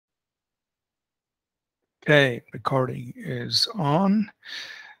Okay, recording is on.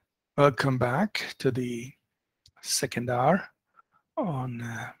 Welcome back to the second hour on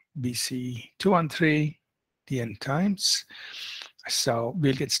BC213, the end times. So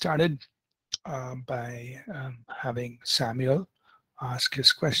we'll get started by having Samuel ask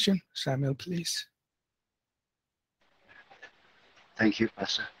his question. Samuel, please. Thank you,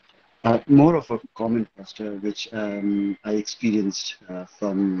 Pastor. More of a comment, Pastor, which I experienced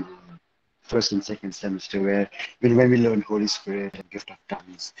from first and second semester, where when we learn Holy Spirit and gift of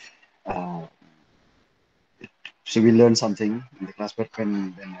tongues. Uh, so we learned something in the class, but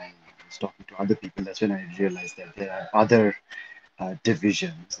when I was talking to other people, that's when I realized that there are other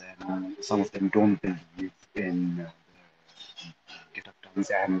divisions, and some of them don't believe in the gift of tongues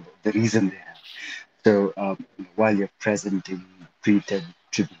and the reason they have. So while you're presenting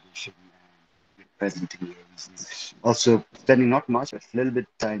pre-tribulation, you're presenting your reasons, also spending not much, but a little bit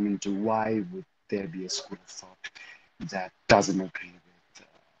time into why would there be a school of thought that doesn't agree with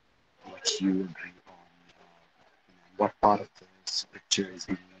what you agree on, what part of the scripture is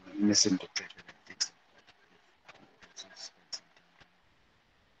being misinterpreted and things like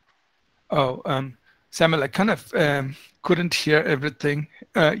that. Oh, Samuel, I kind of couldn't hear everything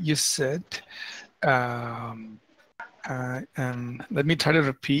you said. Let me try to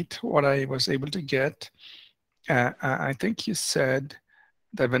repeat what I was able to get. I think you said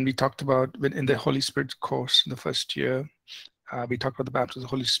that when we talked about in the Holy Spirit course in the first year, we talked about the baptism of the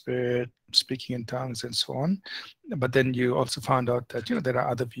Holy Spirit, speaking in tongues, and so on. But then you also found out that there are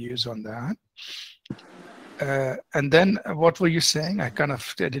other views on that. And then what were you saying? I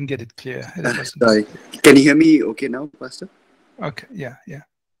didn't get it clear. Sorry, can you hear me okay now, Pastor? Okay, yeah.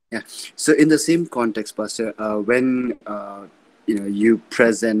 So in the same context, Pastor, when you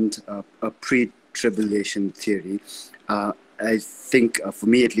present a pre-tribulation theory, I think for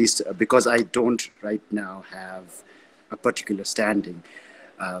me at least, because I don't right now have a particular standing,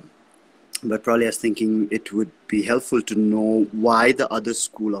 but probably I was thinking it would be helpful to know why the other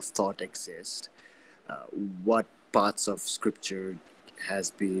school of thought exists, what parts of scripture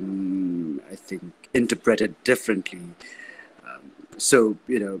has been, I think, interpreted differently. So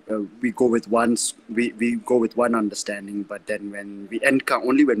we go with one understanding, but then when we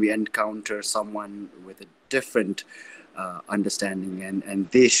encounter someone with a different understanding and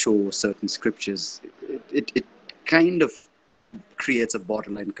they show certain scriptures, it kind of creates a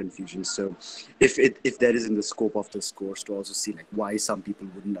borderline confusion. So if there is in the scope of this course to also see like why some people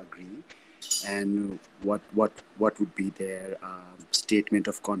wouldn't agree and what would be their statement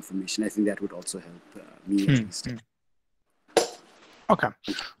of confirmation, I think that would also help me at least. Okay.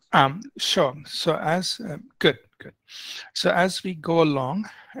 Sure. So good. So as we go along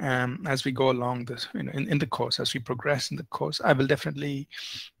this, in the course, as we progress in the course, I will definitely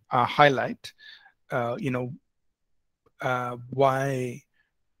highlight, why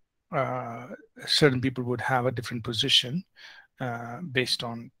certain people would have a different position based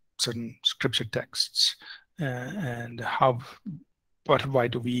on certain scripture texts, and why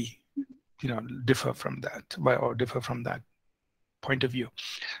do we, differ from that point of view.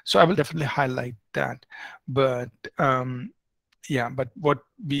 So I will definitely highlight that, but but what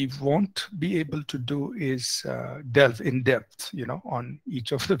we won't be able to do is delve in depth, on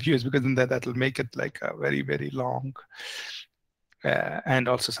each of the views, because then that'll make it like a very, very long and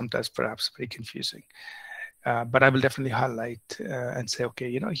also sometimes perhaps very confusing. But I will definitely highlight and say,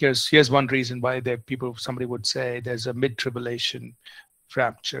 okay, here's one reason why somebody would say there's a mid-tribulation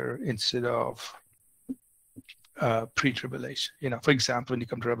rapture instead of pre-tribulation. For example, when you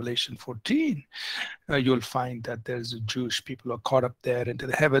come to Revelation 14, you'll find that there's Jewish people who are caught up there into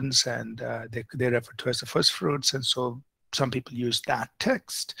the heavens, and they refer to as the first fruits. And so some people use that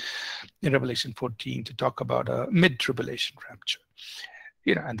text in Revelation 14 to talk about a mid-tribulation rapture.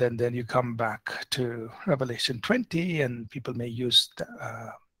 And then you come back to Revelation 20, and people may use the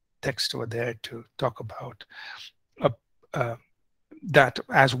text over there to talk about that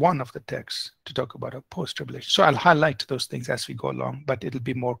as one of the texts to talk about a post-tribulation. So I'll highlight those things as we go along, but it'll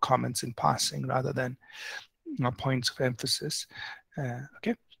be more comments in passing rather than points of emphasis.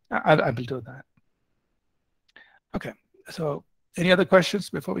 Okay, I will do that. Okay, so any other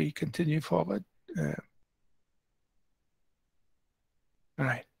questions before we continue forward? All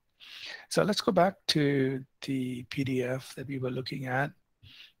right, so let's go back to the PDF that we were looking at,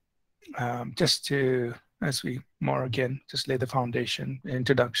 just to, as we just lay the foundation,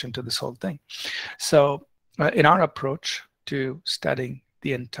 introduction to this whole thing. So in our approach to studying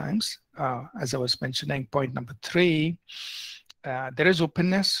the end times, as I was mentioning, point number 3, there is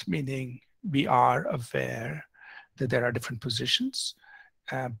openness, meaning we are aware that there are different positions,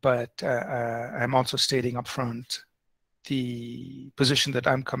 but I'm also stating upfront the position that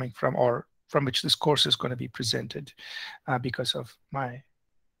I'm coming from, or from which this course is going to be presented, because of my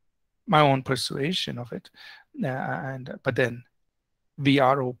own persuasion of it. But then we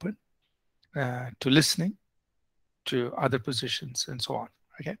are open to listening to other positions and so on.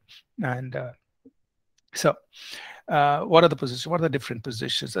 Okay, and so what are the positions? What are the different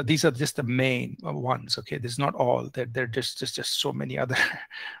positions? These are just the main ones. Okay, there's not all. They're just so many other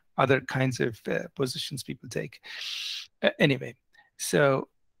other kinds of positions people take. Anyway, so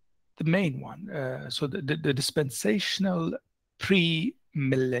the main one. So the dispensational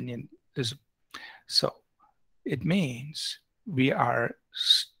pre-millennialism. So it means we are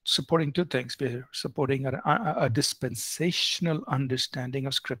supporting two things. We're supporting a dispensational understanding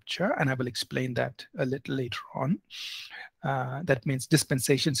of Scripture, and I will explain that a little later on. That means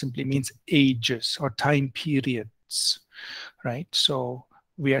dispensation simply means ages or time periods, right? So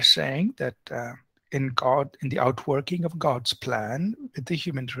we are saying that in the outworking of God's plan with the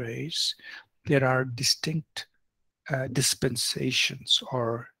human race, there are distinct dispensations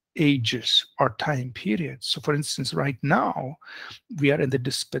or ages or time periods. So for instance, right now, we are in the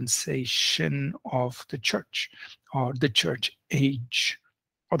dispensation of the church, or the church age,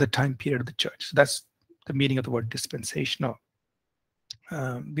 or the time period of the church. So that's the meaning of the word dispensational.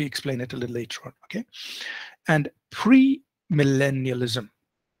 We explain it a little later on, okay? And pre-millennialism,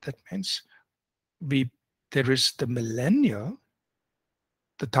 that means there is the millennial,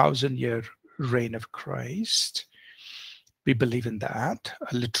 the 1,000-year reign of Christ. We believe in that,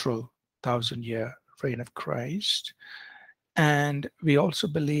 a literal 1,000-year reign of Christ. And we also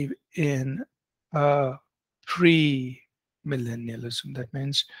believe in pre-millennialism. That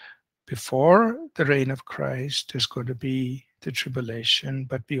means before the reign of Christ, there's going to be the tribulation,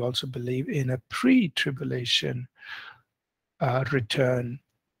 but we also believe in a pre-tribulation return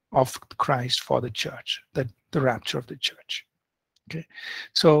of Christ for the church, the rapture of the church. Okay,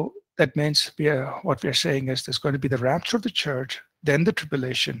 so that means what we are saying is there's going to be the rapture of the church, then the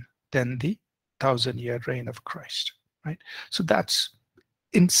tribulation, then the 1,000-year reign of Christ, right? So that's,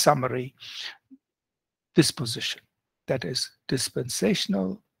 in summary, this position, that is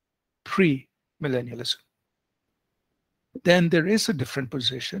dispensational pre-millennialism. Then there is a different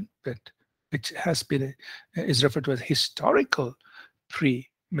position which is referred to as historical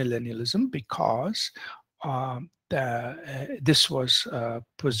pre-millennialism, because this was a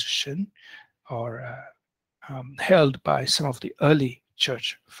position held by some of the early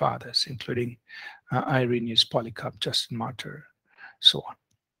church fathers, including Irenaeus, Polycarp, Justin Martyr, so on.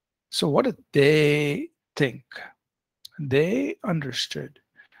 So what did they think? They understood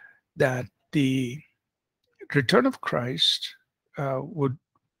that the return of Christ would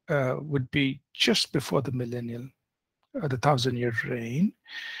be just before the millennial, the 1,000-year reign,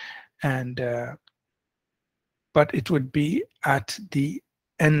 and but it would be at the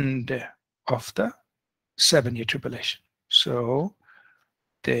end of the 7-year tribulation. So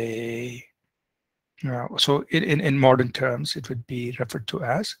in modern terms, it would be referred to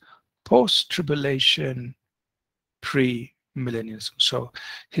as post-tribulation pre-millennialism. So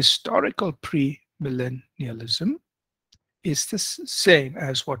historical pre-millennialism is the same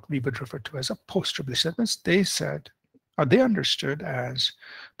as what we would refer to as a post-tribulation. That means they said, or they understood as,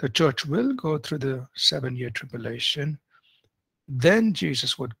 the church will go through the 7-year tribulation, then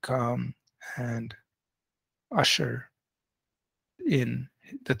Jesus would come and usher in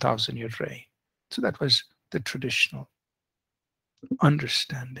the 1,000-year reign. So that was the traditional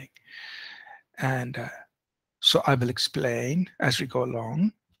understanding. And so I will explain as we go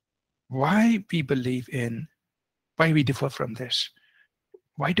along why we differ from this.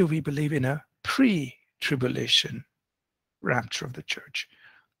 Why do we believe in a pre-tribulation rapture of the church,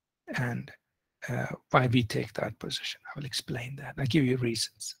 and why we take that position? I will explain that. I'll give you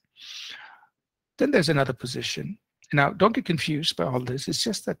reasons. Then there's another position. Now, don't get confused by all this. It's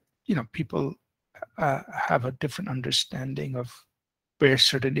just that, people have a different understanding of where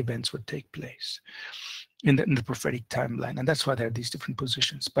certain events would take place in the prophetic timeline. And that's why there are these different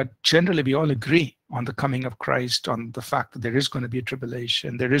positions. But generally, we all agree on the coming of Christ, on the fact that there is going to be a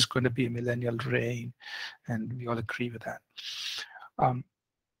tribulation, there is going to be a millennial reign, and we all agree with that.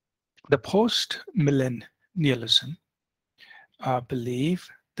 The post-millennialism believe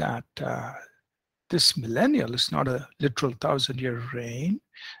that this millennial is not a literal 1,000-year reign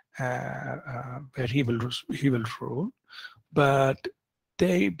where he will rule, but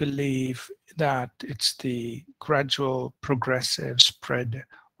they believe that it's the gradual, progressive spread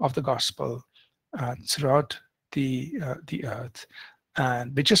of the gospel throughout the earth,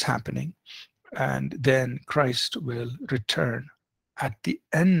 and which is happening, and then Christ will return at the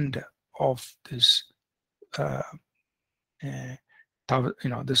end of this,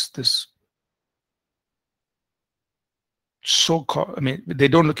 this so-called, I mean, they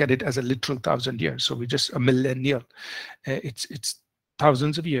don't look at it as a literal 1,000 years, so we just a millennial. It's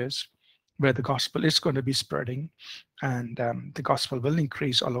thousands of years where the gospel is going to be spreading, and the gospel will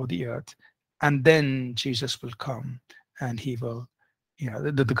increase all over the earth, and then Jesus will come, and he will,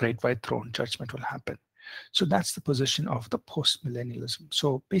 the great white throne judgment will happen. So that's the position of the post-millennialism.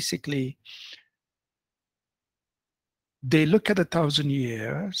 So basically, they look at 1,000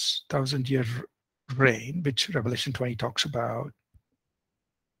 years, 1,000-year reign, which Revelation 20 talks about,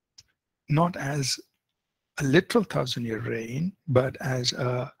 not as a literal 1,000-year reign, but as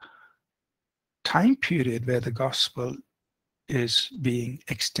a time period where the gospel is being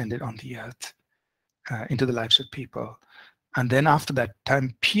extended on the earth into the lives of people. And then after that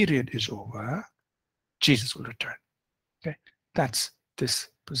time period is over, Jesus will return. Okay, that's this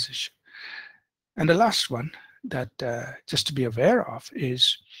position. And the last one that just to be aware of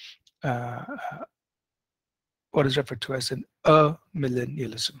is what is referred to as an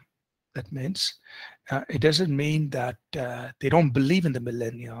amillennialism. That means it doesn't mean that they don't believe in the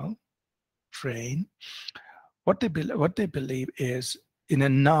millennial reign. What they believe is in a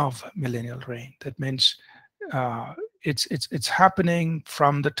now millennial reign. That means it's happening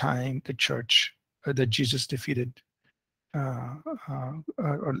from the time the church that Jesus defeated,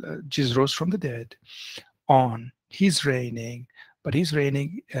 Jesus rose from the dead on. He's reigning, but he's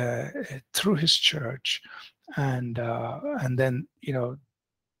reigning through his church, and then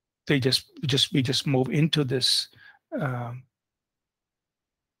we just move into this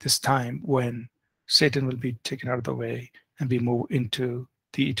this time when Satan will be taken out of the way, and we move into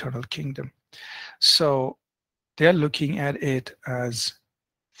the eternal kingdom. So they're looking at it as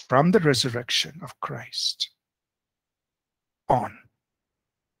from the resurrection of Christ on.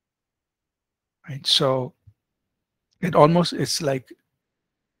 Right? So it's like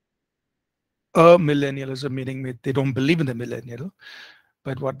a millennialism, meaning they don't believe in the millennial,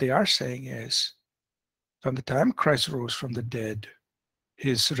 but what they are saying is from the time Christ rose from the dead,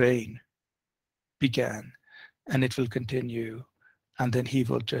 his reign began, and it will continue, and then he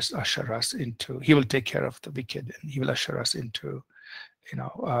will just usher us into, he will take care of the wicked, and he will usher us into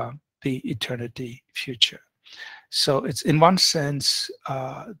the eternity future. So it's in one sense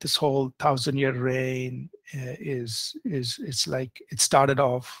this whole 1,000-year reign it's like it started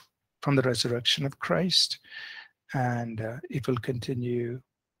off from the resurrection of Christ, and it will continue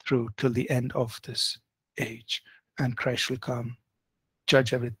through till the end of this age, and Christ will come,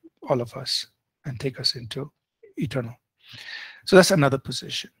 judge all of us, and take us into eternal. So that's another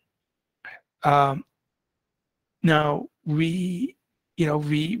position. Now we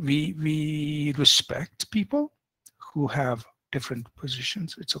respect people who have different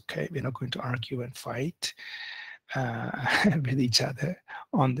positions. It's okay. We're not going to argue and fight with each other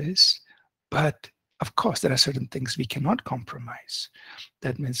on this. But of course, there are certain things we cannot compromise.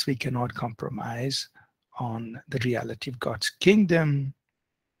 That means we cannot compromise on the reality of God's kingdom.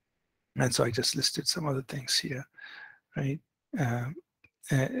 And so I just listed some other things here, right?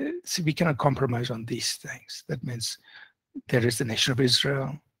 So we cannot compromise on these things. That means there is the nation of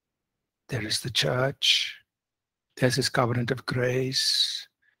Israel, there is the church, there's his covenant of grace,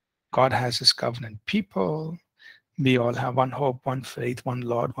 God has his covenant people, we all have one hope, one faith, one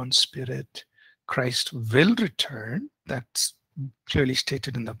Lord, one Spirit. Christ will return. That's clearly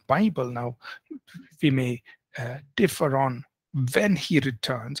stated in the Bible. Now, we may differ on when he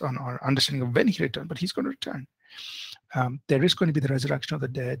returns, on our understanding of when he returns, but he's going to return. There is going to be the resurrection of the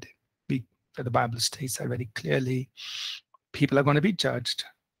dead. The Bible states that very clearly. People are going to be judged.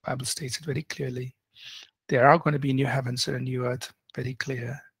 The Bible states it very clearly. There are going to be new heavens and a new earth, very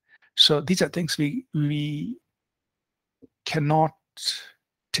clear. So these are things we cannot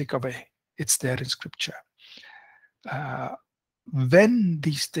take away. It's there in Scripture. When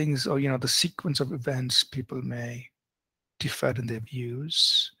these things, or the sequence of events, people may differ in their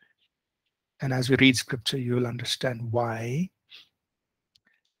views. And as we read Scripture, you will understand why.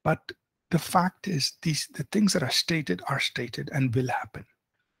 But the fact is, the things that are stated and will happen.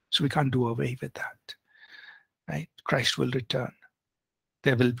 So we can't do away with that. Right? Christ will return.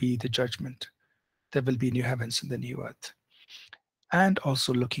 There will be the judgment. There will be new heavens and the new earth. And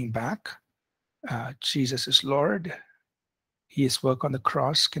also looking back, Jesus is Lord. His work on the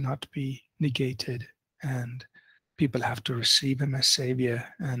cross cannot be negated, and people have to receive him as Savior,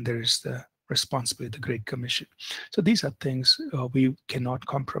 and there is the responsibility, the Great Commission. So these are things we cannot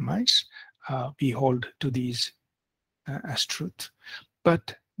compromise. We hold to these as truth,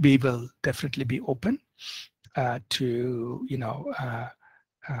 but we will definitely be open to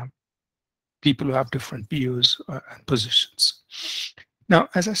people who have different views and positions. Now,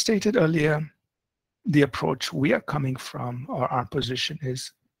 as I stated earlier, the approach we are coming from, or our position,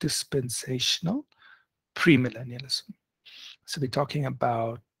 is dispensational premillennialism. So we're talking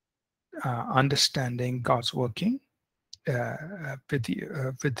about understanding God's working with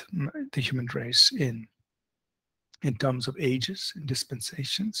the human race in terms of ages and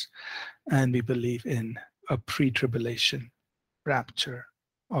dispensations, and we believe in a pre-tribulation rapture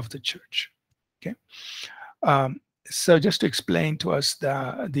of the church. Okay, so just to explain to us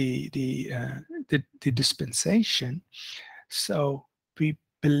the dispensation. So we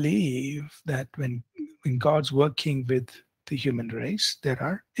believe that when God's working with the human race, there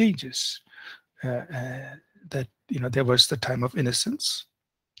are ages. That there was the time of innocence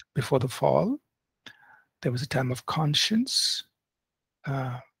before the fall. There was a time of conscience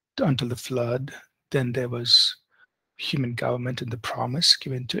until the flood. Then there was human government and the promise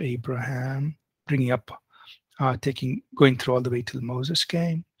given to Abraham, bringing up, going through all the way till Moses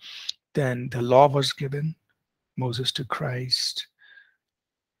came. Then the law was given, Moses to Christ.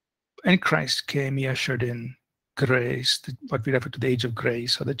 And Christ came, he ushered in grace, what we refer to the age of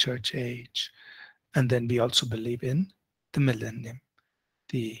grace or the church age. And then we also believe in the millennium,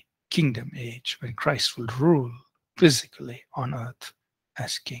 the kingdom age, when Christ will rule physically on earth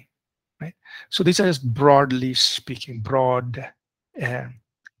as king, right? So these are just broadly speaking, broad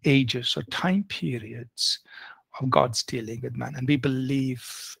ages or time periods of God's dealing with man. And we believe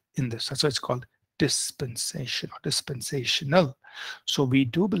in this. That's why it's called dispensation or dispensational. So we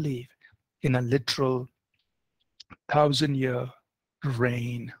do believe in a literal 1,000-year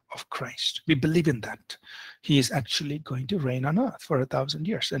reign of Christ. We believe in that. He is actually going to reign on earth for 1,000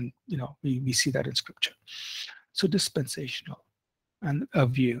 years. And, we see that in scripture. So dispensational and a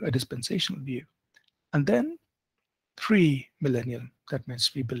dispensational view. And then pre-millennial, that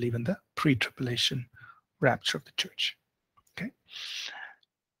means we believe in the pre-tribulation rapture of the church. Okay.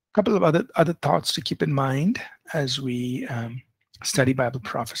 A couple of other thoughts to keep in mind as we study Bible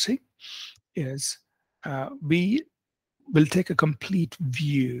prophecy is we will take a complete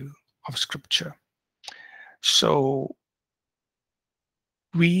view of scripture. So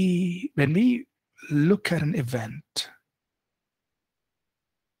when we look at an event,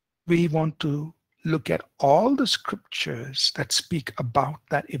 we want to look at all the scriptures that speak about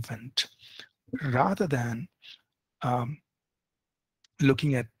that event rather than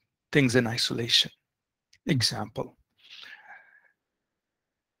looking at things in isolation. Example,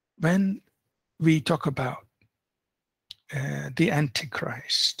 when we talk about the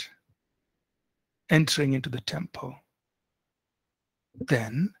Antichrist entering into the temple,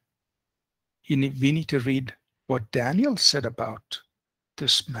 then we need to read what Daniel said about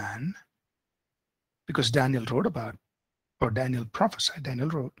this man, because Daniel wrote about, or Daniel prophesied, Daniel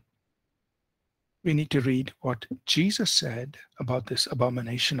wrote. We need to read what Jesus said about this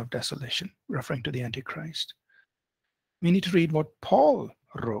abomination of desolation, referring to the Antichrist. We need to read what Paul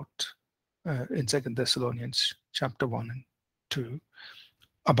wrote in 2 Thessalonians chapter 1 and 2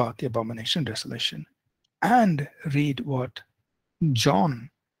 about the abomination of desolation, and read what John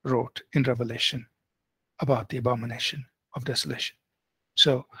wrote in Revelation about the abomination of desolation.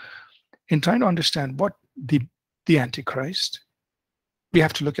 So in trying to understand what the Antichrist, we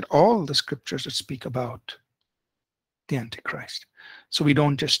have to look at all the scriptures that speak about the Antichrist. So we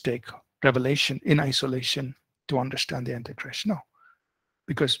don't just take Revelation in isolation to understand the Antichrist. No,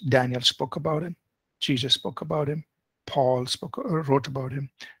 because Daniel spoke about him, Jesus spoke about him, Paul wrote about him,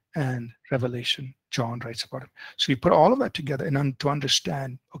 and Revelation, John writes about him. So we put all of that together and to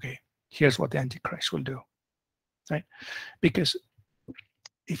understand, okay, here's what the Antichrist will do, right? Because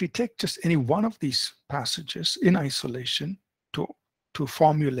if you take just any one of these passages in isolation to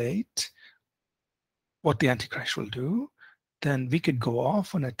formulate what the Antichrist will do, then we could go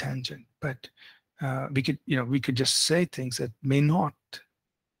off on a tangent. But we could just say things that may not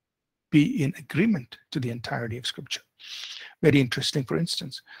be in agreement to the entirety of Scripture. Very interesting. For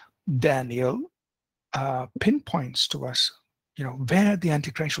instance, Daniel pinpoints to us, where the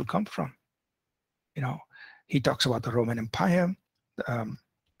Antichrist will come from. He talks about the Roman Empire,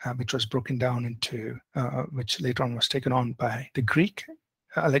 which was broken down into, which later on was taken on by the Greek,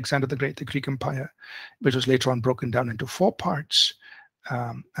 Alexander the Great, the Greek Empire, which was later on broken down into 4 parts.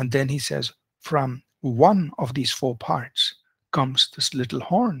 And then he says, from one of these 4 parts comes this little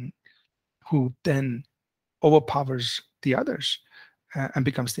horn, who then overpowers the others and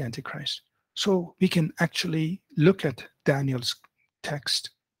becomes the Antichrist. So we can actually look at Daniel's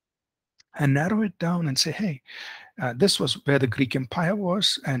text and narrow it down and say, hey, this was where the Greek Empire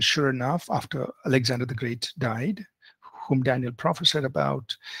was. And sure enough, after Alexander the Great died, whom Daniel prophesied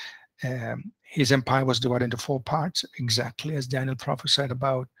about, his empire was divided into 4 parts, exactly as Daniel prophesied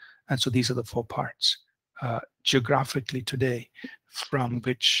about. And so these are the 4 parts geographically today from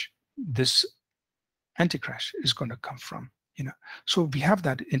which this Antichrist is going to come from. So we have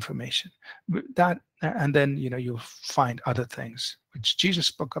that information. And then you'll find other things which Jesus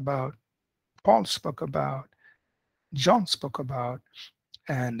spoke about, Paul spoke about, John spoke about,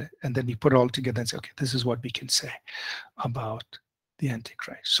 and then we put it all together and say, okay, this is what we can say about the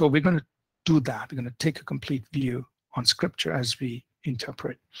Antichrist. So we're going to do that. We're going to take a complete view on Scripture as we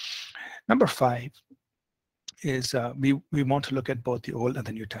interpret. Number 5 is we want to look at both the Old and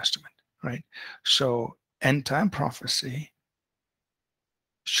the New Testament, right? So end time prophecy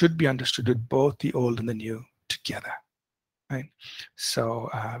should be understood with both the Old and the New together, right? So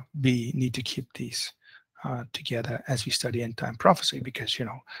we need to keep these together as we study end time prophecy, because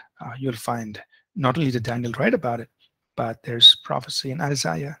you'll find not only did Daniel write about it, but there's prophecy in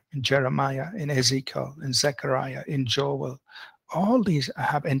Isaiah, in Jeremiah, in Ezekiel, in Zechariah, in Joel. All these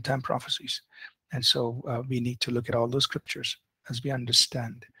have end time prophecies, and so we need to look at all those scriptures as we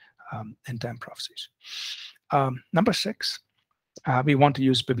understand end time prophecies. Number 6, we want to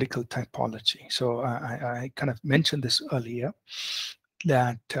use biblical typology. So I kind of mentioned this earlier,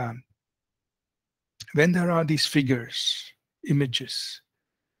 that when there are these figures, images,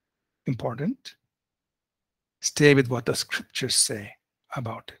 important, stay with what the scriptures say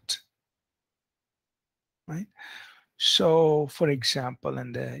about it, right? So, for example,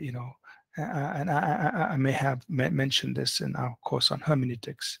 and I may have mentioned this in our course on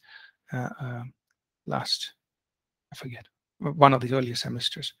hermeneutics last, I forget, one of the earlier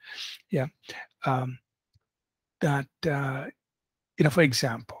semesters. Yeah, that for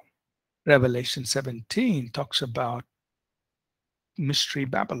example, Revelation 17 talks about mystery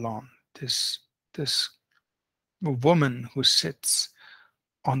Babylon, this woman who sits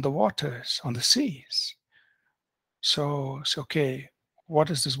on the waters, on the seas. So okay, what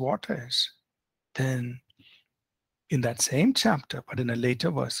is this waters? Then in that same chapter, but in a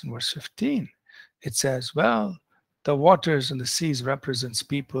later verse, in verse 15, it says, well, the waters and the seas represents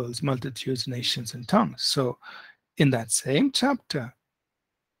peoples, multitudes, nations, and tongues. So in that same chapter,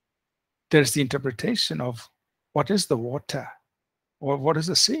 there's the interpretation of what is the water or what is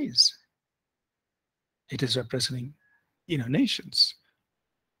the seas. It is representing, nations,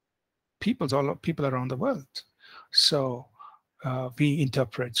 people around the world. So we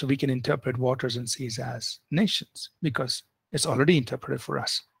can interpret waters and seas as nations because it's already interpreted for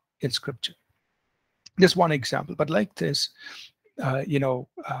us in Scripture. Just one example, but like this, the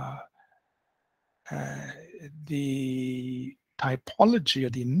typology or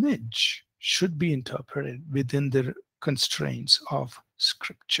the image should be interpreted within the constraints of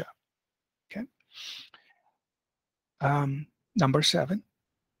Scripture. Okay. Number 7,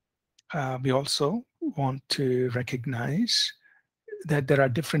 we also want to recognize that there are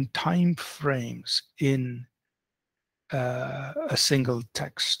different time frames in a single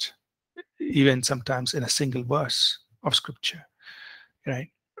text, even sometimes in a single verse of Scripture, right?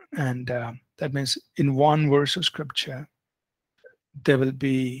 And that means in one verse of Scripture, there will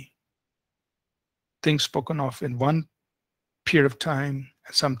be things spoken of in one period of time,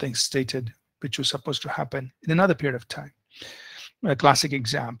 and something stated which was supposed to happen in another period of time. A classic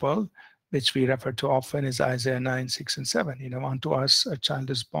example, which we refer to often, is Isaiah 9, 6, and 7. Unto us a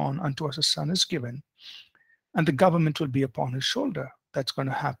child is born, unto us a son is given, and the government will be upon his shoulder. That's going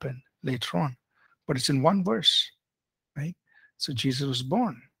to happen later on. But it's in one verse, right? So Jesus was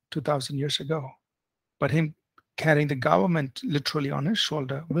born 2,000 years ago. But him carrying the government literally on his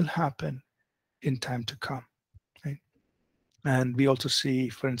shoulder will happen in time to come, right? And we also see,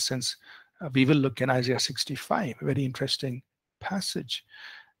 for instance, we will look at Isaiah 65, a very interesting passage.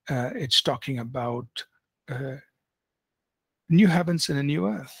 It's talking about new heavens and a new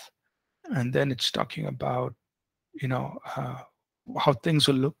earth. And then it's talking about, how things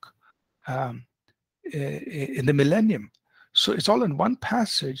will look in the millennium. So it's all in one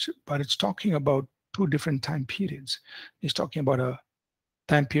passage, but it's talking about 2 different time periods. It's talking about a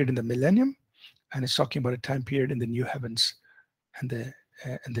time period in the millennium, and it's talking about a time period in the new heavens and the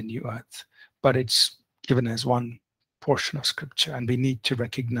new earth. But it's given as one portion of Scripture, and we need to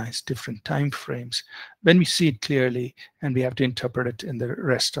recognize different time frames when we see it clearly, and we have to interpret it in the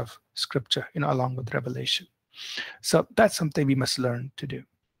rest of Scripture, along with Revelation. So that's something we must learn to do.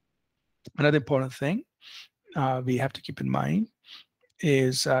 Another important thing we have to keep in mind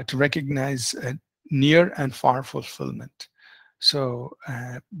is to recognize near and far fulfillment. So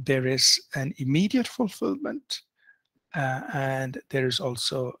there is an immediate fulfillment, and there is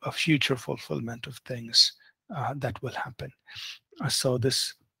also a future fulfillment of things that will happen. So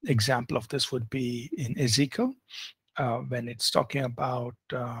this example of this would be in Ezekiel, when it's talking about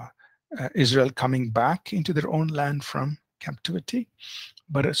Israel coming back into their own land from captivity,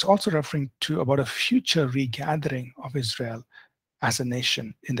 but it's also referring to about a future regathering of Israel as a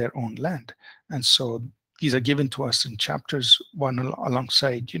nation in their own land. And so these are given to us in chapters one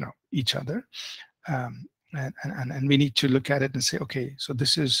alongside, each other. And we need to look at it and say, okay, so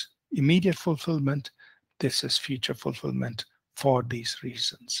this is immediate fulfillment, this is future fulfillment for these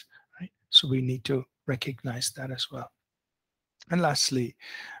reasons, right? So we need to recognize that as well. And lastly,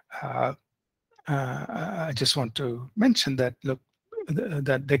 I just want to mention that, look,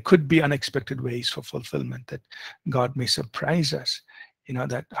 that there could be unexpected ways for fulfillment, that God may surprise us,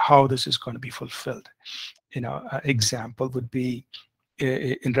 that how this is going to be fulfilled. Example would be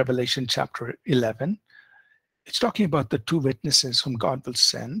in Revelation chapter 11. It's talking about the two witnesses whom God will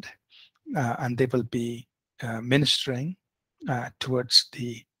send, and they will be ministering towards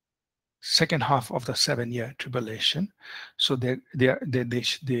the second half of the 7-year tribulation. So they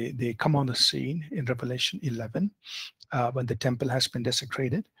come on the scene in Revelation 11 when the temple has been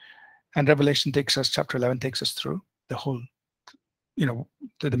desecrated, and Revelation chapter 11 takes us through the whole,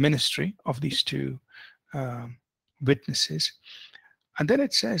 the ministry of these two witnesses. And then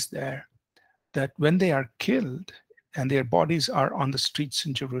it says there that when they are killed and their bodies are on the streets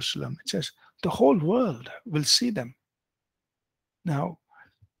in Jerusalem, it says the whole world will see them. Now,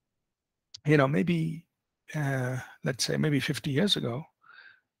 maybe, let's say maybe 50 years ago,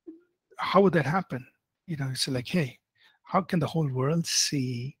 how would that happen? It's like, hey, how can the whole world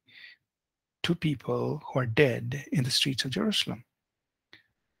see two people who are dead in the streets of Jerusalem?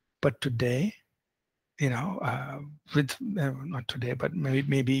 But today, not today, but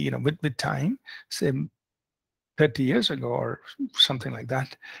maybe with time, say 30 years ago or something like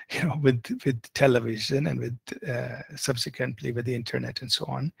that, with television and with subsequently with the internet and so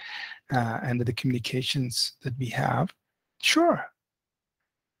on, and with the communications that we have, sure,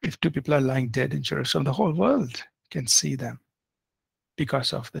 if two people are lying dead in Jerusalem, the whole world can see them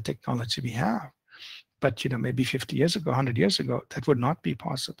because of the technology we have. But maybe 50 years ago, 100 years ago, that would not be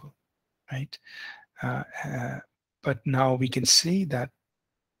possible, right? But now we can see that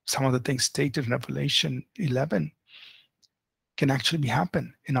some of the things stated in Revelation 11 can actually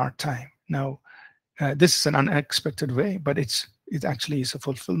happen in our time. Now, this is an unexpected way, but it actually is a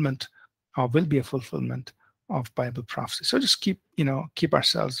fulfillment, or will be a fulfillment of Bible prophecy. So just keep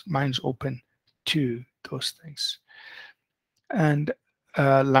ourselves, minds open to those things. And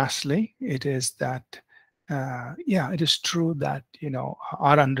lastly, it is that, it is true that,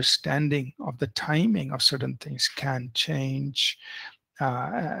 our understanding of the timing of certain things can change.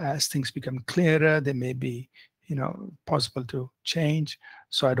 As things become clearer, they may be, possible to change.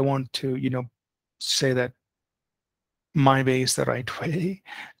 So I don't want to, say that my way is the right way.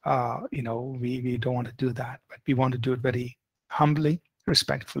 We don't want to do that, but we want to do it very humbly,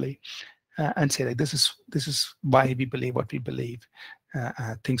 respectfully, and say, like, this is why we believe what we believe.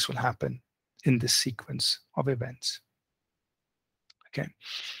 Things will happen in this sequence of events. Okay.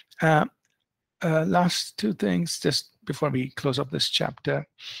 Last two things, just before we close up this chapter,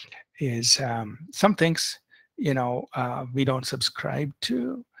 is some things, we don't subscribe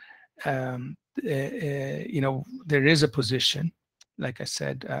to. There is a position, like I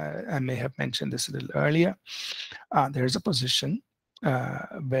said, I may have mentioned this a little earlier. There's a position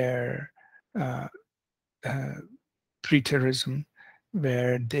where preterism,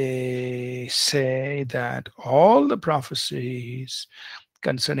 where they say that all the prophecies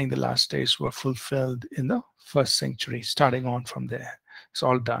concerning the last days were fulfilled in the first century, starting on from there. It's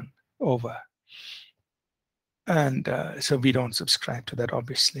all done, over. And so we don't subscribe to that,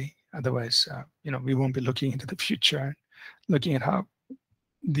 obviously. Otherwise, we won't be looking into the future, looking at how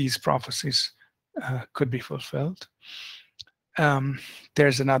these prophecies could be fulfilled.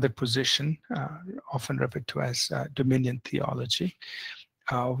 There's another position, often referred to as dominion theology,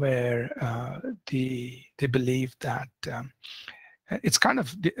 where they believe that it's kind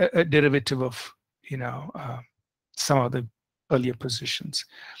of a derivative of some of the earlier positions,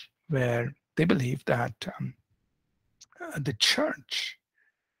 where they believe that the church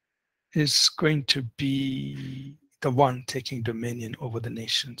is going to be the one taking dominion over the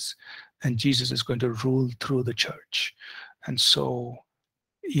nations, and Jesus is going to rule through the church. And so,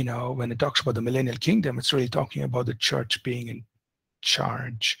 when it talks about the millennial kingdom, it's really talking about the church being in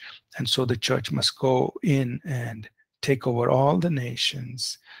charge. And so the church must go in and take over all the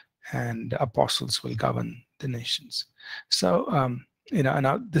nations and the apostles will govern the nations. So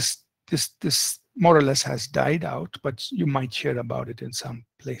now this more or less has died out, but you might hear about it in some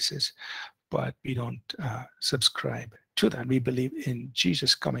places, but we don't subscribe to that. We believe in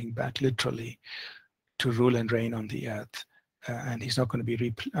Jesus coming back literally to rule and reign on the earth, and he's not going to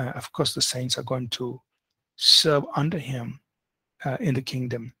be of course the saints are going to serve under him in the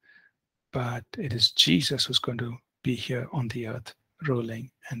kingdom, but it is Jesus who's going to be here on the earth ruling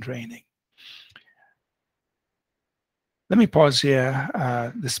and reigning. Let me pause here.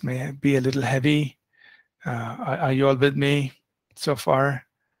 This may be a little heavy. Are you all with me so far?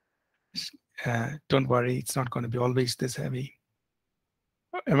 Don't worry, it's not going to be always this heavy.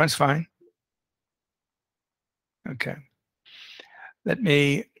 Everyone's fine? Okay. Let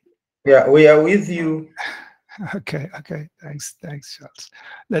me... Yeah, we are with you. Okay. Thanks, Charles.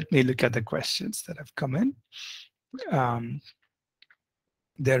 Let me look at the questions that have come in.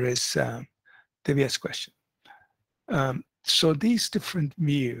 There is Divya's question. So these different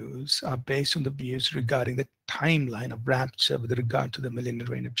views are based on the views regarding the timeline of rapture with regard to the millennial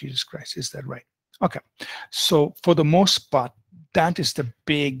reign of Jesus Christ. Is that right? Okay. So for the most part, that is the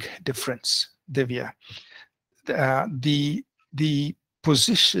big difference, Divya. The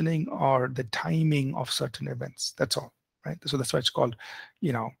positioning or the timing of certain events, that's all, right? So that's why it's called,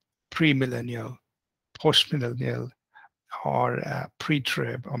 premillennial, postmillennial, or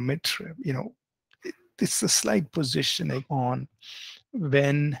pre-trib or mid-trib. It's a slight positioning on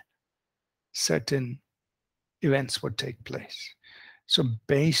when certain events would take place. So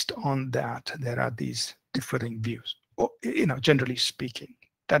based on that, there are these differing views. Generally speaking,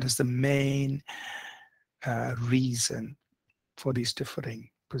 that is the main reason for these differing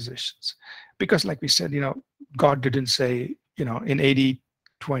positions. Because like we said, God didn't say, in AD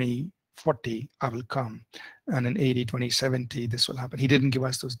 2040, I will come, and in AD 2070, this will happen. He didn't give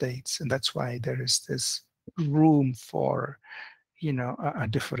us those dates. And that's why there is this room for, a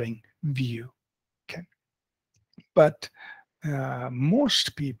differing view. Okay. But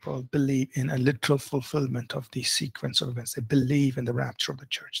most people believe in a literal fulfillment of the sequence of events. They believe in the rapture of the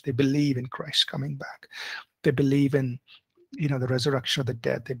church. They believe in Christ coming back. They believe in, the resurrection of the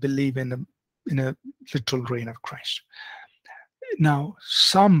dead. They believe in a literal reign of Christ. Now,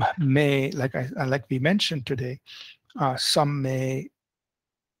 some may, like we mentioned today, some may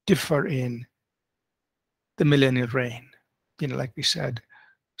differ in the millennial reign. Like we said,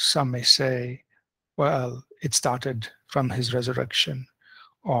 some may say, well, it started from his resurrection,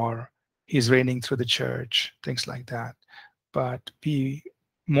 or he's reigning through the church, things like that. But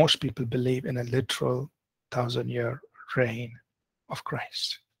most people believe in a literal 1,000-year reign of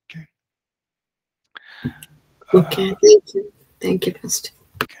Christ. Okay. Okay. Thank you. Thank you, Pastor.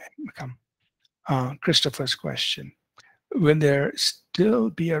 Okay. Christopher's question: will there still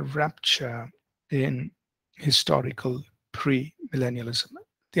be a rapture in historical pre-millennialism?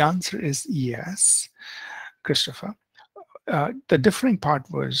 The answer is yes, Christopher. The differing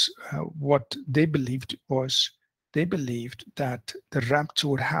part was what they believed was they believed that the rapture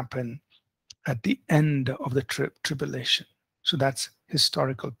would happen at the end of the tribulation. So that's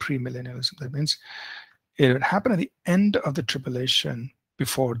historical premillennialism. That means it would happen at the end of the tribulation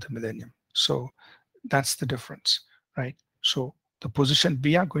before the millennium. So that's the difference, right? So the position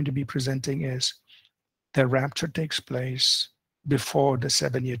we are going to be presenting is the rapture takes place before the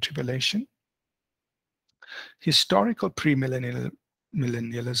 7-year tribulation. Historical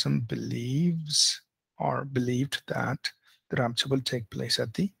premillennialism believed that the rapture will take place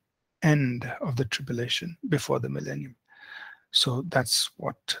at the end of the tribulation before the millennium. So that's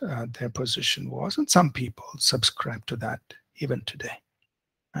what their position was, and some people subscribe to that even today,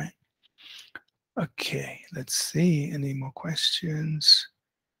 right? Okay, let's see, any more questions?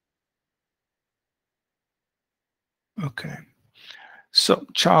 Okay, so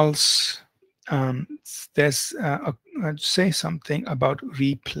Charles, there's say something about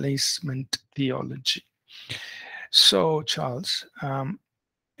replacement theology. So Charles,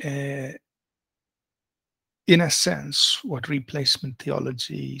 in a sense, what replacement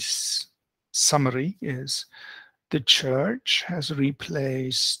theology's summary is, the church has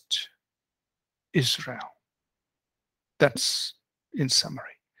replaced Israel. That's in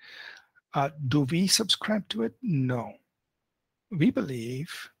summary. Do we subscribe to it? No. We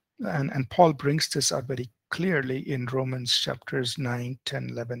believe, and Paul brings this out very clearly in Romans chapters 9, 10,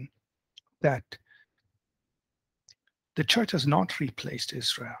 11, that the church has not replaced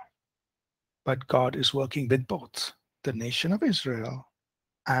Israel, but God is working with both the nation of Israel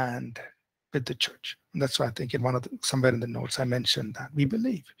and with the church. And that's why I think in somewhere in the notes I mentioned that we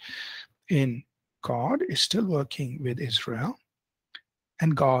believe in God is still working with Israel,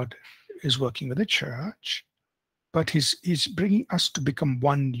 and God is working with the church, but he's bringing us to become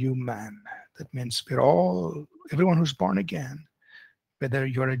one new man. That means everyone who's born again, whether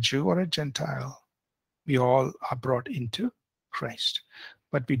you're a Jew or a Gentile, we all are brought into Christ.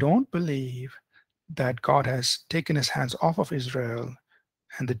 But we don't believe that God has taken his hands off of Israel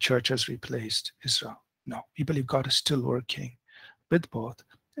and the church has replaced Israel. No, we believe God is still working with both.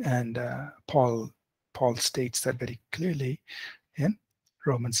 And Paul states that very clearly in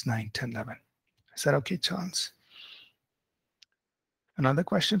Romans 9:10-11. Is that okay, Charles? Another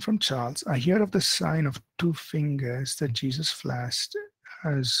question from Charles. I hear of the sign of 2 fingers that Jesus flashed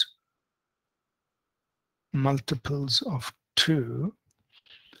as multiples of 2.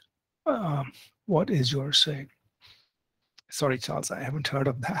 What is your say? Sorry, Charles, I haven't heard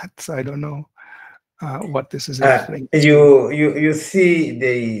of that, so I don't know what this is referring to. You see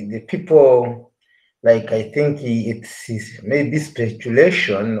the people, like, I think it's maybe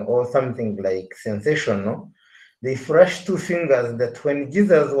speculation or something like sensational. They flashed 2 fingers that when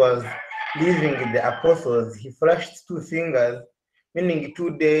Jesus was leaving the apostles, he flashed 2 fingers, meaning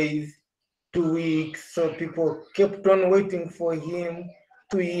 2 days, 2 weeks. So people kept on waiting for him.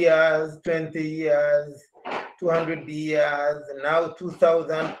 2 years, 20 years, 200 years, now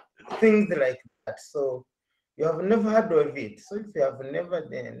 2000, things like that. So you have never heard of it. So if you have never,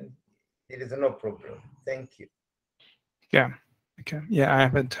 then there is no problem. Thank you. Yeah. Okay. Yeah, I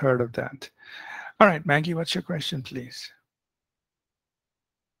haven't heard of that. All right, Maggie, what's your question, please?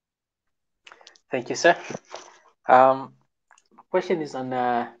 Thank you, sir. Question is on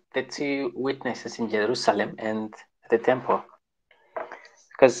the 2 witnesses in Jerusalem and the temple.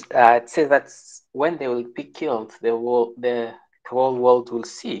 Because it says that when they will be killed, the whole world will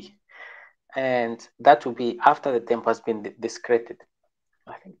see. And that will be after the temple has been desecrated.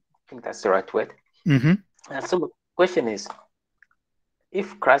 I think that's the right word. Mm-hmm. And so the question is,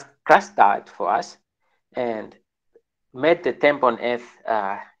 if Christ died for us and made the temple on earth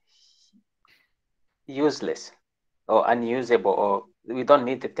useless or unusable, or we don't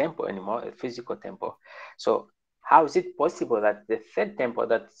need the temple anymore, a physical temple. So how is it possible that the 3rd temple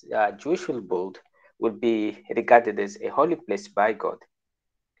that Jewish will build will be regarded as a holy place by God?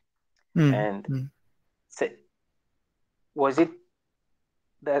 And say, was it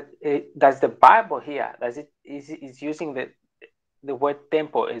that does the Bible here is using the word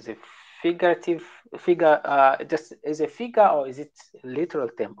temple as a figurative figure, just as a figure, or is it literal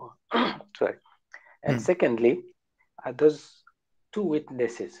temple? Sorry. And secondly, are those 2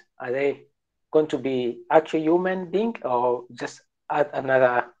 witnesses, are they going to be actual human being or just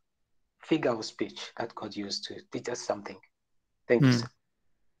another figure of speech that God used to teach us something? Thank you, sir.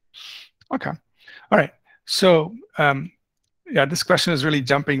 Okay. All right. So, yeah, this question is really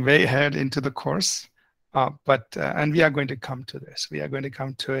jumping way ahead into the course, and we are going to come to this. We are going to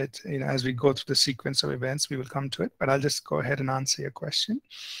come to it, as we go through the sequence of events, we will come to it, but I'll just go ahead and answer your question.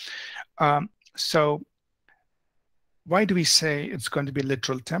 So why do we say it's going to be a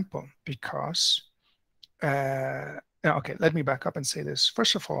literal temple? Because, okay, let me back up and say this.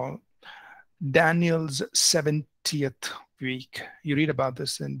 First of all, Daniel's 70th week, you read about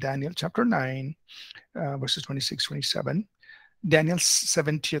this in Daniel chapter 9, verses 26, 27. Daniel's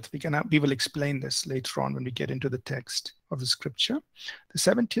 70th week, and we will explain this later on when we get into the text of the scripture. The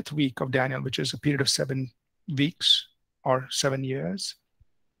 70th week of Daniel, which is a period of 7 weeks or 7 years.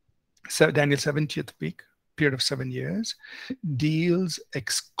 So Daniel's 70th week, period of 7 years, deals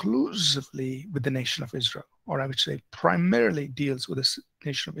exclusively with the nation of Israel, or I would say primarily deals with the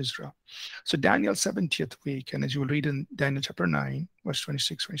nation of Israel. So Daniel's 70th week, and as you will read in Daniel chapter 9, verse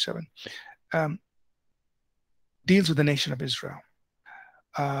 26, 27, deals with the nation of Israel.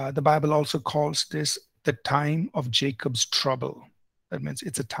 The Bible also calls this the time of Jacob's trouble. That means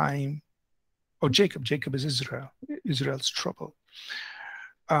it's a time of Jacob. Jacob is Israel, Israel's trouble.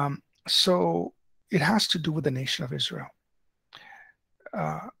 So it has to do with the nation of Israel.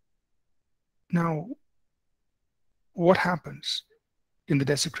 Now, what happens in the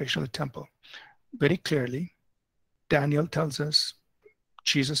desecration of the temple? Very clearly, Daniel tells us,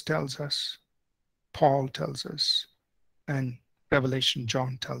 Jesus tells us, Paul tells us, and Revelation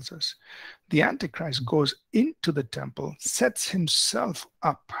John tells us. The Antichrist goes into the temple, sets himself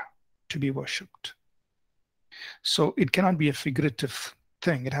up to be worshipped. So it cannot be a figurative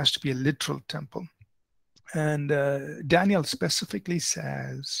thing. It has to be a literal temple. And Daniel specifically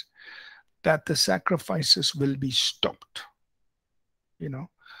says that the sacrifices will be stopped.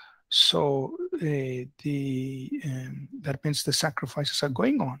 So that means the sacrifices are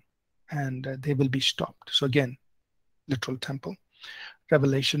going on, and they will be stopped. So again, literal temple.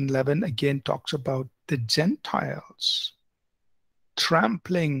 Revelation 11 again talks about the Gentiles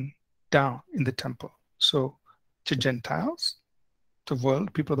trampling down in the temple. So to Gentiles, the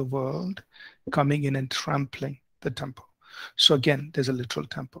world, people of the world, coming in and trampling the temple. So again, there's a literal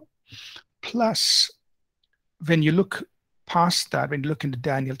temple. Plus, when you look past that, when you look into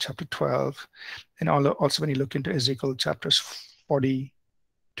Daniel chapter 12, and also when you look into Ezekiel chapters 40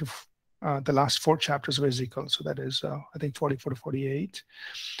 to the last 4 chapters of Ezekiel, so that is, I think, 44 to 48,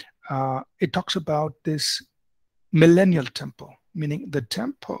 it talks about this millennial temple, meaning the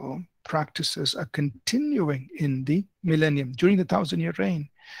temple practices are continuing in the millennium. During the 1,000-year reign,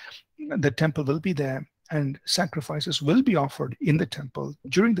 the temple will be there and sacrifices will be offered in the temple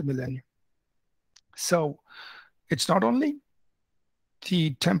during the millennium. So it's not only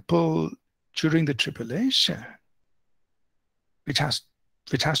the temple during the tribulation, which has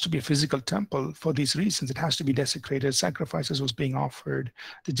to be a physical temple for these reasons. It has to be desecrated, sacrifices was being offered,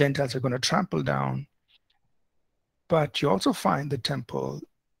 the Gentiles are going to trample down. But you also find the temple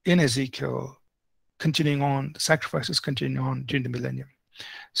in Ezekiel continuing on, the sacrifices continuing on during the millennium.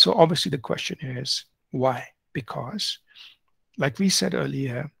 So obviously the question is, why? Because, like we said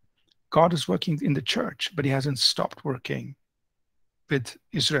earlier, God is working in the church, but he hasn't stopped working with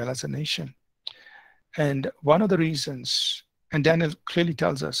Israel as a nation. And one of the reasons, and Daniel clearly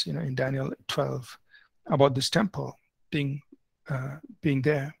tells us, in Daniel 12, about this temple being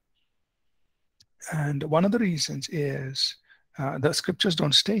there. And one of the reasons is, the scriptures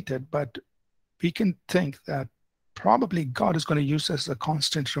don't state it, but we can think that probably God is going to use this as a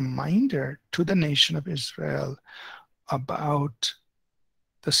constant reminder to the nation of Israel about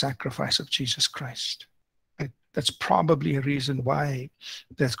the sacrifice of Jesus Christ. That's probably a reason why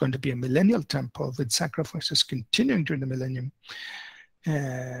there's going to be a millennial temple with sacrifices continuing during the millennium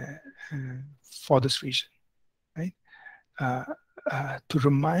for this reason, right? To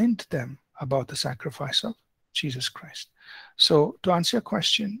remind them about the sacrifice of Jesus Christ. So to answer your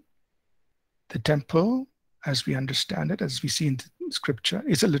question, the temple, as we understand it, as we see in the scripture,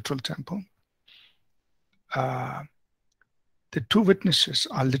 is a literal temple. The 2 witnesses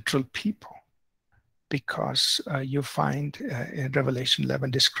are literal people, because you find in Revelation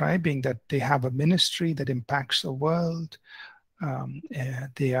 11 describing that they have a ministry that impacts the world.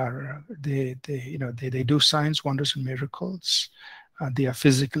 They do signs, wonders, and miracles. They are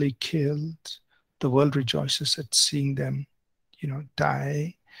physically killed. The world rejoices at seeing them,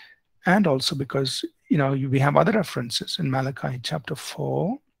 die. And also because, we have other references in Malachi chapter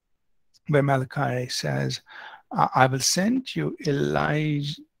 4, where Malachi says, I will send you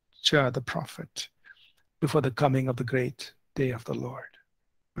Elijah the prophet before the coming of the great day of the Lord.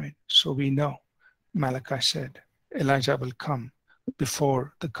 Right? So we know Malachi said Elijah will come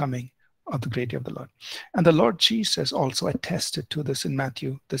before the coming of the great day of the Lord. And the Lord Jesus also attested to this in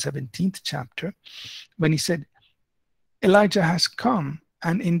Matthew, the 17th chapter, when he said, Elijah has come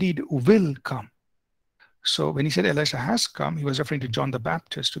and indeed will come. So when he said Elijah has come, he was referring to John the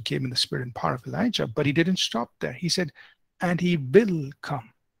Baptist, who came in the spirit and power of Elijah, but he didn't stop there. He said, and he will come.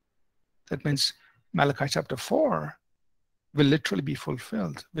 That means Malachi chapter 4 will literally be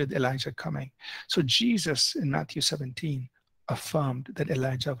fulfilled with Elijah coming. So Jesus in Matthew 17 affirmed that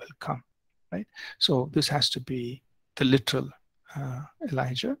Elijah will come, right? So this has to be the literal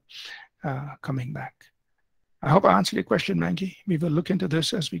Elijah coming back. I hope I answered your question, Maggie. We will look into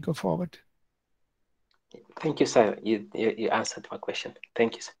this as we go forward. Thank you, sir. You answered my question.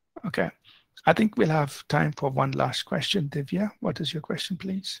 Thank you, sir. Okay. I think we'll have time for one last question. Divya, what is your question,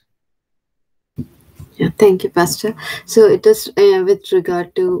 please? Yeah, thank you, Pastor. So it is with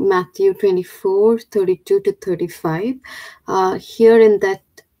regard to Matthew 24, 32 to 35. Here in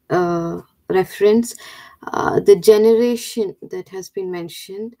that reference, the generation that has been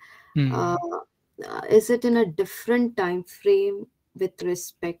mentioned, is it in a different time frame with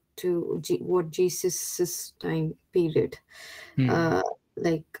respect to what Jesus' time period?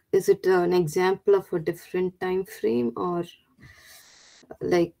 Like, is it an example of a different time frame, or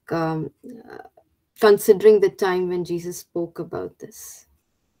like considering the time when Jesus spoke about this?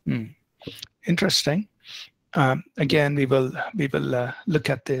 Interesting. Again, we will look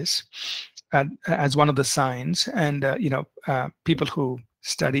at this as one of the signs, and people who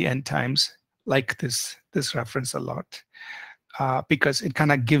study end times like this reference a lot, because it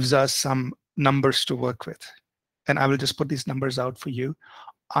kind of gives us some numbers to work with. And I will just put these numbers out for you.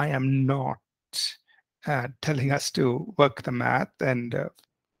 I am not telling us to work the math and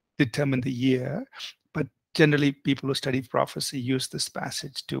determine the year, but generally people who study prophecy use this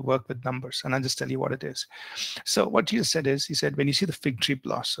passage to work with numbers. And I'll just tell you what it is. So what Jesus said is, he said, when you see the fig tree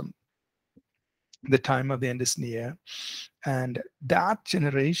blossom, the time of the end is near, and that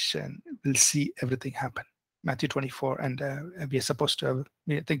generation will see everything happen. Matthew 24, and we are supposed to have,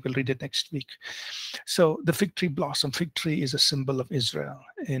 I think we'll read it next week. So the fig tree blossom. Fig tree is a symbol of Israel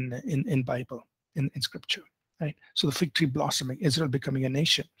in Bible, in Scripture, right? So the fig tree blossoming, Israel becoming a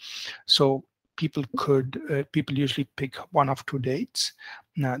nation. So people usually pick one of two dates.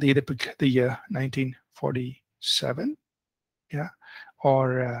 Now they either pick the year 1947, yeah,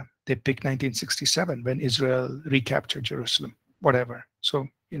 or they pick 1967 when Israel recaptured Jerusalem, whatever. So,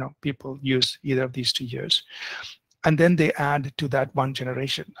 people use either of these 2 years. And then they add to that one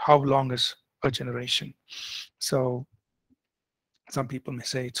generation. How long is a generation? So some people may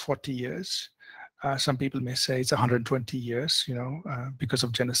say it's 40 years. Some people may say it's 120 years, because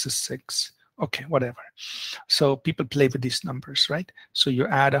of Genesis 6. Okay, whatever. So people play with these numbers, right? So you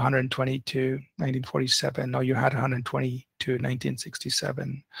add 120 to 1947, or you add 120 to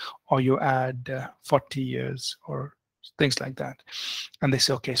 1967, or you add 40 years, or things like that. And they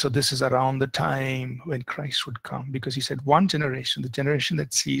say, okay, so this is around the time when Christ would come, because he said one generation, the generation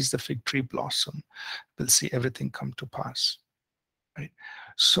that sees the fig tree blossom, will see everything come to pass, right?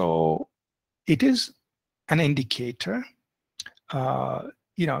 So it is an indicator.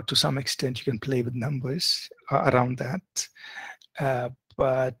 To some extent, you can play with numbers around that,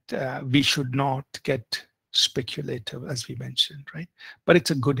 but we should not get speculative, as we mentioned, right? But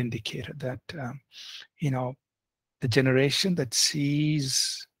it's a good indicator that, the generation that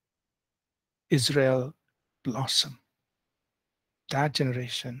sees Israel blossom, that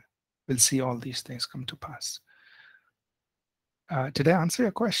generation will see all these things come to pass. Did I answer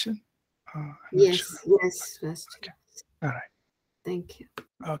your question? Yes, sure. yes, Pastor. Okay. All right. Thank you.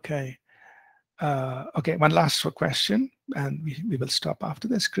 Okay. Okay, one last question, and we will stop after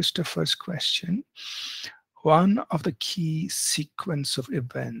this. Christopher's question. One of the key sequence of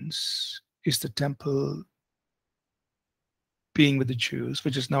events is the temple being with the Jews,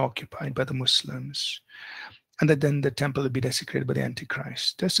 which is now occupied by the Muslims, and that then the temple will be desecrated by the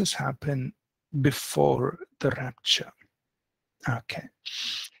Antichrist. Does this happen before the rapture? Okay.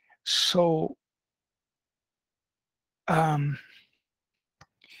 So, the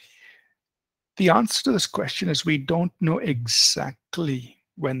answer to this question is we don't know exactly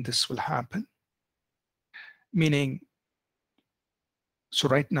when this will happen. Meaning, so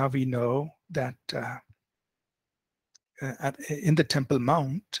right now we know that in the Temple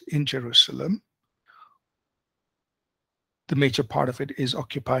Mount in Jerusalem, the major part of it is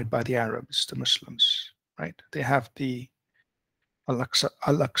occupied by the Arabs, the Muslims, right? They have the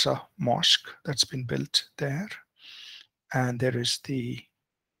Al-Aqsa Mosque that's been built there, and there is the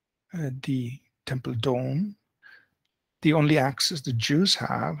Temple Dome. The only access the Jews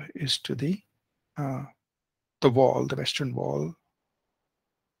have is to the wall, the Western Wall,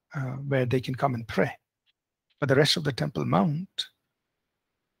 where they can come and pray. But the rest of the Temple Mount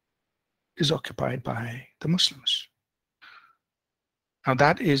is occupied by the Muslims. Now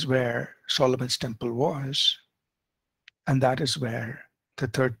that is where Solomon's temple was, and that is where the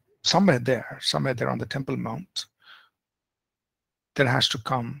third, somewhere there on the Temple Mount, there has to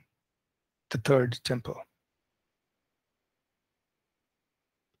come the third temple.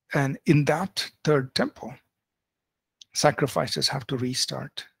 And in that third temple, sacrifices have to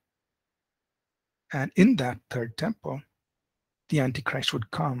restart. And in that third temple, the Antichrist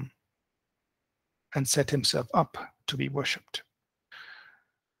would come and set himself up to be worshipped.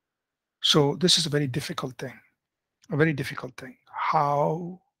 So this is a very difficult thing,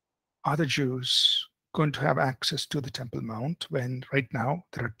 How are the Jews going to have access to the Temple Mount when right now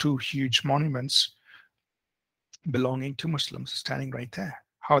there are two huge monuments belonging to Muslims standing right there?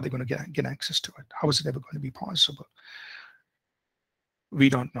 How are they going to get access to it? How is it ever going to be possible? We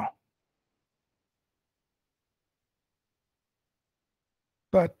don't know.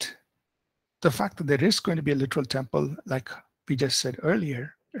 But the fact that there is going to be a literal temple, like we just said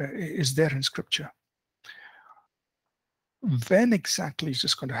earlier, is there in Scripture. When exactly is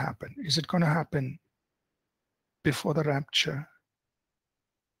this going to happen? Is it going to happen before the rapture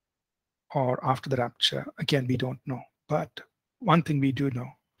or after the rapture? Again, we don't know. But one thing we do know,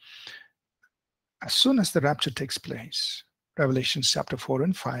 as soon as the rapture takes place, Revelation chapter 4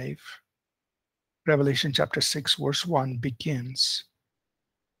 and 5, Revelation chapter 6, verse 1 begins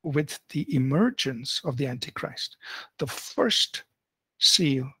with the emergence of the Antichrist. The first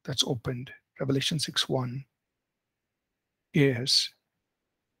seal that's opened, Revelation 6:1, is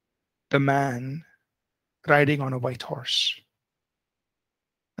the man riding on a white horse.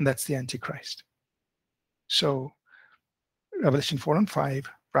 And that's the Antichrist. So Revelation 4 and 5,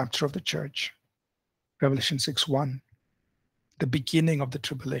 rapture of the church. Revelation 6:1, the beginning of the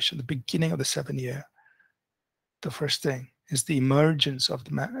tribulation, the beginning of the 7 year. The first thing is the emergence of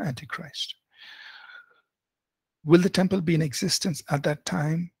the Antichrist. Will the temple be in existence at that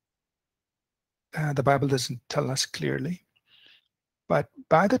time? The Bible doesn't tell us clearly. But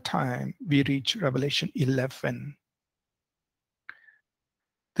by the time we reach Revelation 11,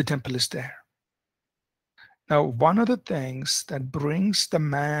 the temple is there. Now, one of the things that brings the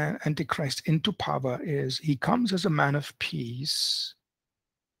man Antichrist into power is he comes as a man of peace,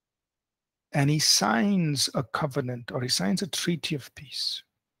 and he signs a covenant, or he signs a treaty of peace,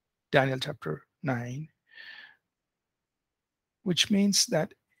 Daniel chapter 9, which means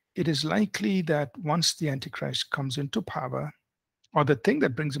that it is likely that once the Antichrist comes into power, or the thing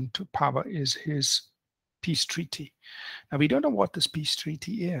that brings him to power is his peace treaty. Now, we don't know what this peace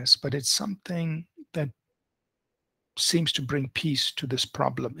treaty is, but it's something that seems to bring peace to this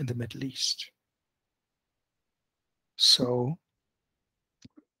problem in the Middle East. So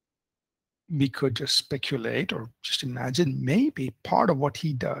we could just speculate or just imagine maybe part of what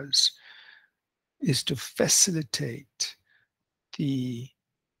he does is to facilitate the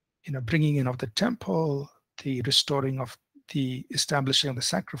bringing in of the temple, the restoring of the establishing of the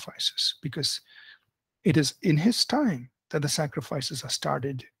sacrifices, because it is in his time that the sacrifices are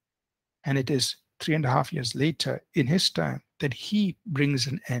started, and it is 3.5 years later in his time that he brings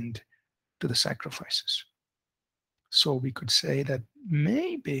an end to the sacrifices. So we could say that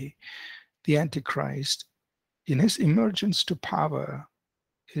maybe the Antichrist, in his emergence to power,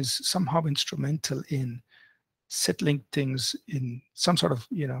 is somehow instrumental in settling things in some sort of,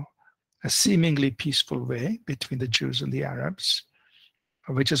 a seemingly peaceful way between the Jews and the Arabs,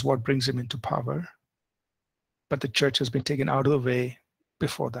 which is what brings him into power. But the church has been taken out of the way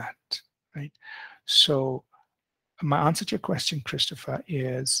before that, right? So my answer to your question, Christopher,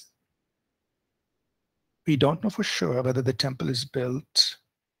 is we don't know for sure whether the temple is built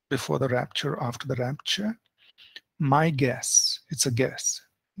before the rapture or after the rapture. My guess, it's a guess,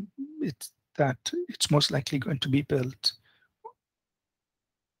 it's that it's most likely going to be built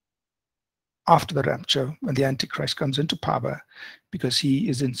after the rapture, when the Antichrist comes into power, because he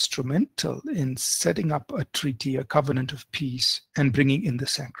is instrumental in setting up a treaty, a covenant of peace, and bringing in the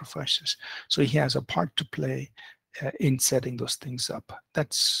sacrifices. So he has a part to play in setting those things up.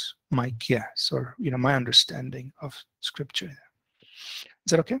 That's my guess, or my understanding of Scripture.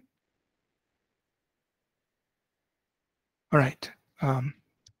 Is that okay? All right.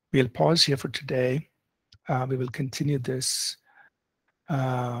 We'll pause here for today. We will continue this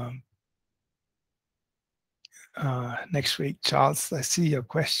next week. Charles, I see your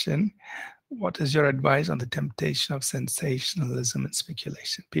question. What is your advice on the temptation of sensationalism and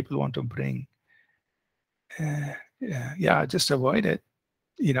speculation? People want to bring, just avoid it.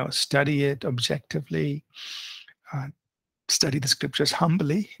 Study it objectively. Study the scriptures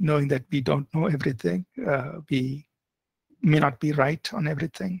humbly, knowing that we don't know everything. We may not be right on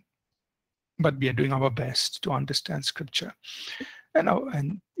everything, but we are doing our best to understand scripture,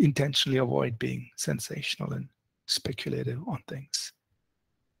 and intentionally avoid being sensational and speculative on things.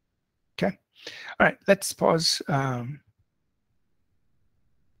 Okay. All right, let's pause.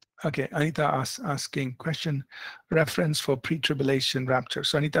 Okay, Anita asking question, reference for pre-tribulation rapture.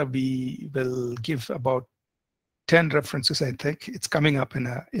 So Anita, we will give about 10 references. I think it's coming up in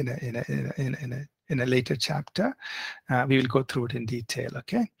a later chapter. We will go through it in detail.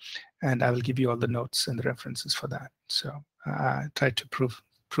 Okay, and I will give you all the notes and the references for that. So try to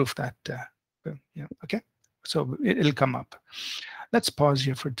prove that. Okay. So it'll come up. Let's pause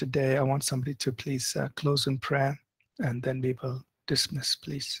here for today. I want somebody to please close in prayer, and then we will dismiss,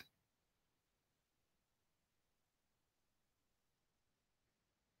 please.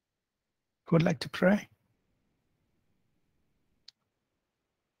 Who would like to pray?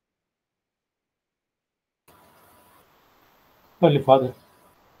 Holy Father,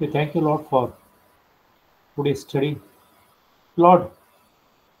 we thank you, Lord, for today's study. Lord,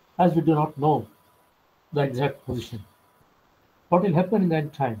 as we do not know the exact position, what will happen in the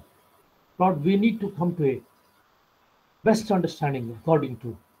end time, Lord, we need to come to a best understanding according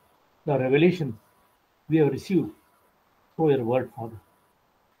to the revelation we have received through your word, Father.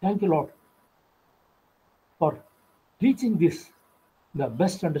 Thank you, Lord, for teaching this, the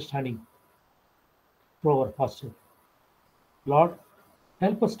best understanding through our pastor. Lord,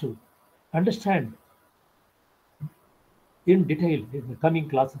 help us to understand in detail in the coming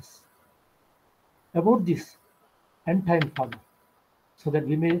classes about this end time, Father, so that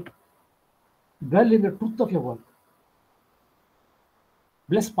we may dwell in the truth of your word.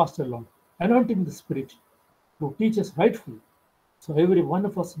 Bless Pastor, Lord, anoint him the Spirit to teach us rightfully, so every one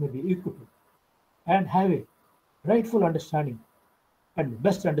of us may be equipped and have a rightful understanding and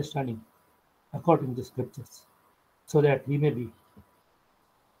best understanding according to the scriptures, so that we may be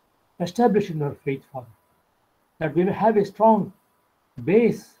established in our faith, Father. that we may have a strong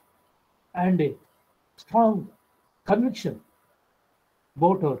base and a strong conviction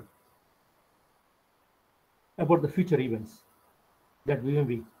about the future events, that we may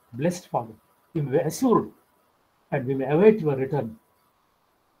be blessed, Father, we may be assured, and we may await your return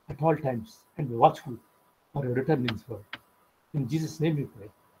at all times and be watchful for your return in this world. In Jesus' name we pray.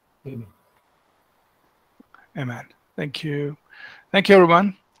 Amen. Amen. Thank you. Thank you,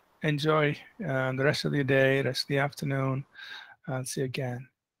 everyone. Enjoy the rest of the day, rest of the afternoon. I'll see you again.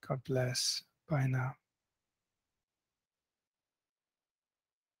 God bless. Bye now.